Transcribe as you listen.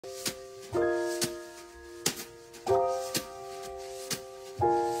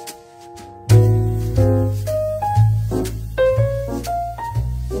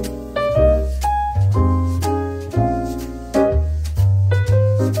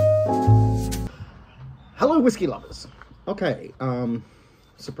whiskey lovers. Okay,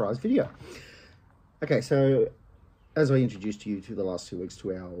 surprise video. Okay, so as I introduced you to the last 2 weeks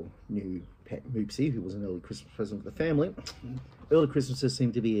to our new pet Moopsy, who was an early Christmas present for the family, early Christmases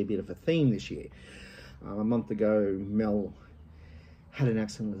seem to be a bit of a theme this year. A month ago, Mel had an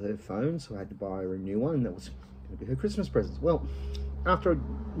accident with her phone, so I had to buy her a new one, and that was going to be her Christmas present. Well, after I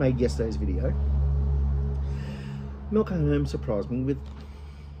made yesterday's video, Mel came home, surprised me with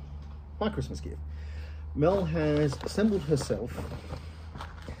my Christmas gift. Mel has assembled herself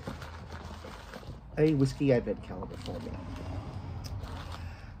a whiskey advent calendar for me.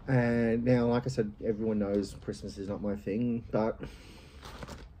 And now, like I said, everyone knows Christmas is not my thing, but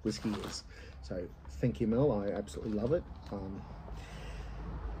whiskey is. So thank you, Mel. I absolutely love it.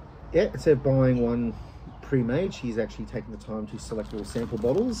 Yeah, instead of buying one pre-made, she's actually taken the time to select all sample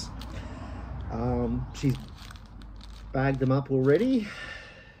bottles. She's bagged them up already,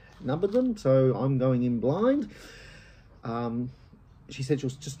 numbered them, so I'm going in blind. She said she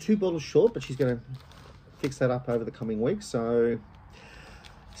was just 2 bottles short, but she's going to fix that up over the coming weeks. So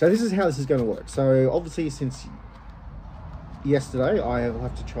this is how this is going to work. So obviously, since yesterday, I will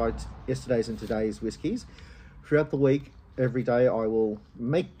have to try yesterday's and today's whiskies. Throughout the week, every day, I will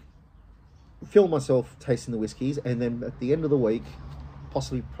film myself tasting the whiskies, and then at the end of the week,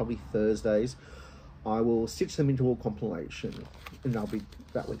 probably Thursdays, I will stitch them into a compilation, and that'll be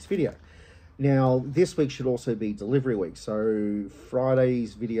that week's video. Now, this week should also be delivery week, so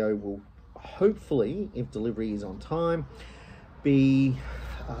Friday's video will hopefully, if delivery is on time, be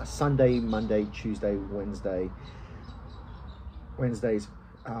Sunday, Monday, Tuesday, Wednesday's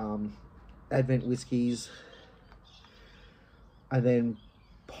Advent whiskies, and then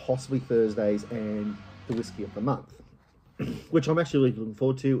possibly Thursdays and the whiskey of the month, which I'm actually really looking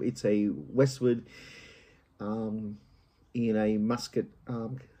forward to. It's a Westward in a musket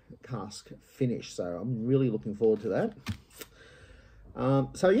cask finish, so I'm really looking forward to that.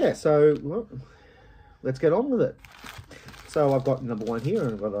 Well, let's get on with it. So I've got number 1 here,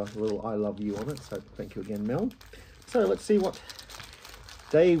 and I've got a little I love you on it, so thank you again, Mel. So let's see what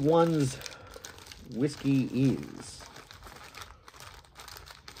day 1's whiskey is.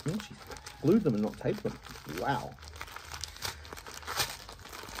 Oh, she's glued them and not taped them. Wow.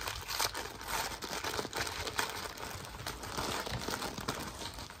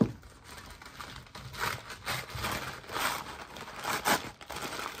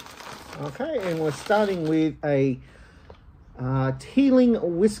 Okay, and we're starting with a Teeling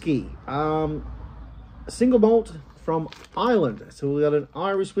whiskey, single malt from Ireland. So we've got an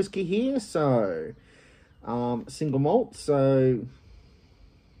Irish whiskey here, so single malt. So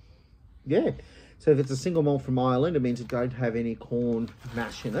yeah, so if it's a single malt from Ireland, it means it don't have any corn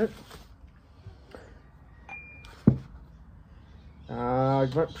mash in it.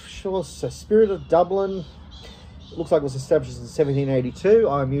 Sure, so Spirit of Dublin. It looks like it was established in 1782.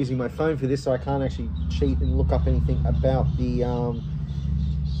 I'm using my phone for this, so I can't actually cheat and look up anything about the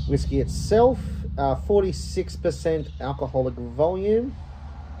whiskey itself. 46% alcoholic volume.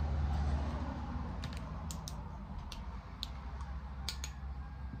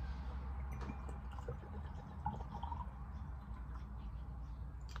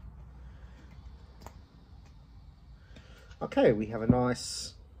 Okay, we have a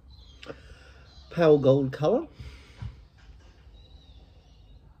nice pale gold colour.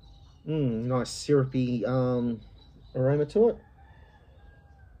 Nice syrupy aroma to it.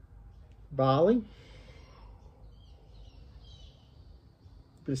 Barley.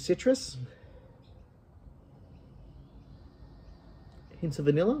 Bit of citrus. Hints of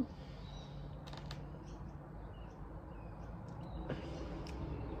vanilla.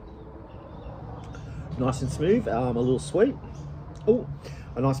 Nice and smooth, a little sweet. Oh,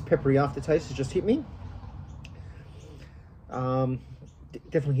 a nice peppery aftertaste has just hit me.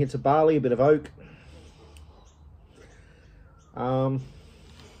 Definitely hints of barley, a bit of oak.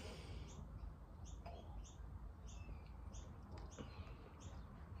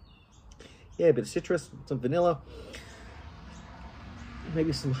 Yeah, a bit of citrus, some vanilla,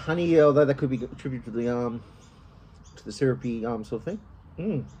 maybe some honey, although that could be attributed to the syrupy sort of thing.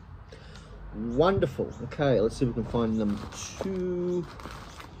 Wonderful. Okay, let's see if we can find number 2.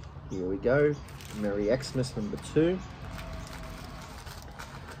 Here we go. Merry Xmas number 2.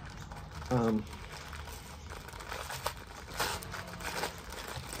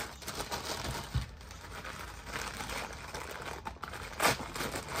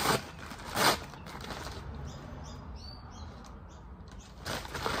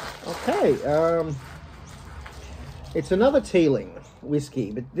 Okay, it's another Teeling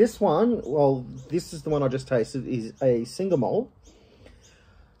whiskey, but this one, well, this is the one I just tasted, is a single malt.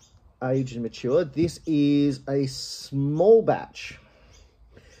 aged and mature. This is a small batch.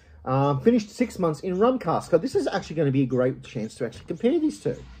 Finished 6 months in rum cask. So this is actually going to be a great chance to actually compare these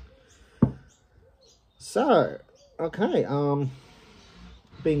two. So, okay,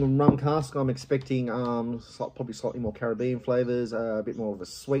 being a rum cask, I'm expecting probably slightly more Caribbean flavors, a bit more of a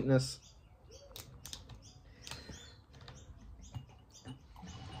sweetness.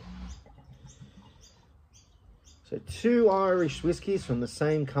 So 2 Irish whiskies from the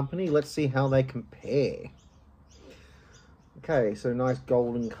same company. Let's see how they compare. Okay, so nice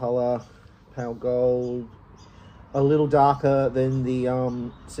golden color, pale gold, a little darker than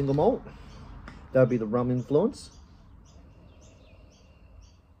the single malt. That would be the rum influence.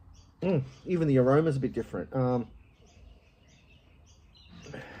 Even the aroma is a bit different.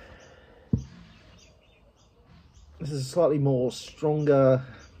 This is a slightly more stronger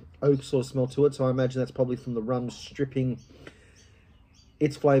oak sort of smell to it, so I imagine that's probably from the rum stripping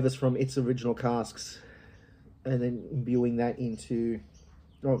its flavors from its original casks and then imbuing that into,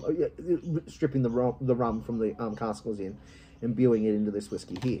 stripping the rum from the cask was in, imbuing it into this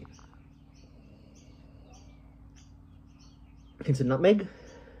whiskey here. Hints of nutmeg,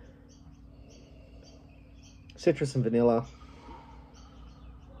 citrus and vanilla.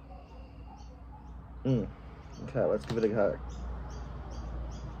 Okay, let's give it a go.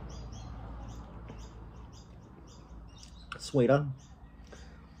 Sweeter.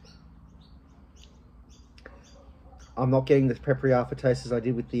 I'm not getting the peppery aftertaste as I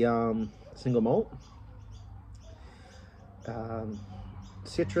did with the single malt.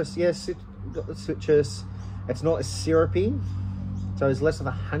 Citrus, yes, got the citrus. It's not as syrupy, so there's less of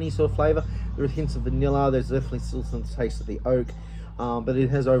a honey sort of flavor. There are hints of vanilla. There's definitely still some taste of the oak, but it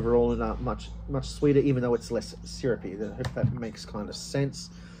has overall much sweeter, even though it's less syrupy. I hope that makes kind of sense.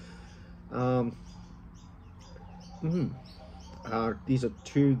 These are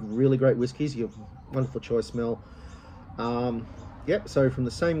 2 really great whiskies. You have wonderful choice, Mel. Yep, so from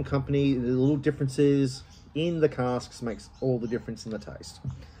the same company, the little differences in the casks makes all the difference in the taste.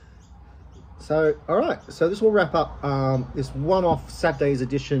 So, all right, so this will wrap up this one-off Saturday's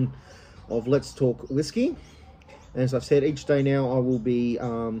edition of Let's Talk Whiskey. And as I've said, each day now I will be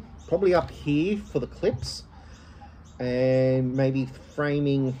probably up here for the clips and maybe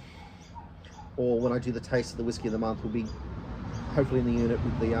framing, or when I do the taste of the whiskey of the month, will be hopefully in the unit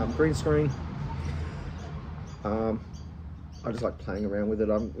with the green screen. I just like playing around with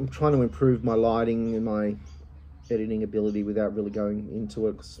it. I'm trying to improve my lighting and my editing ability without really going into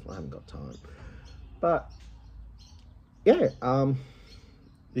it because I haven't got time. But yeah,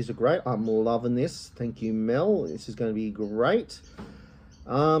 these are great. I'm loving this. Thank you, Mel. This is going to be great.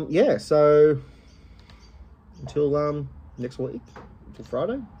 Yeah, so until next week, until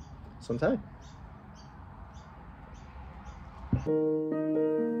Friday, Santé.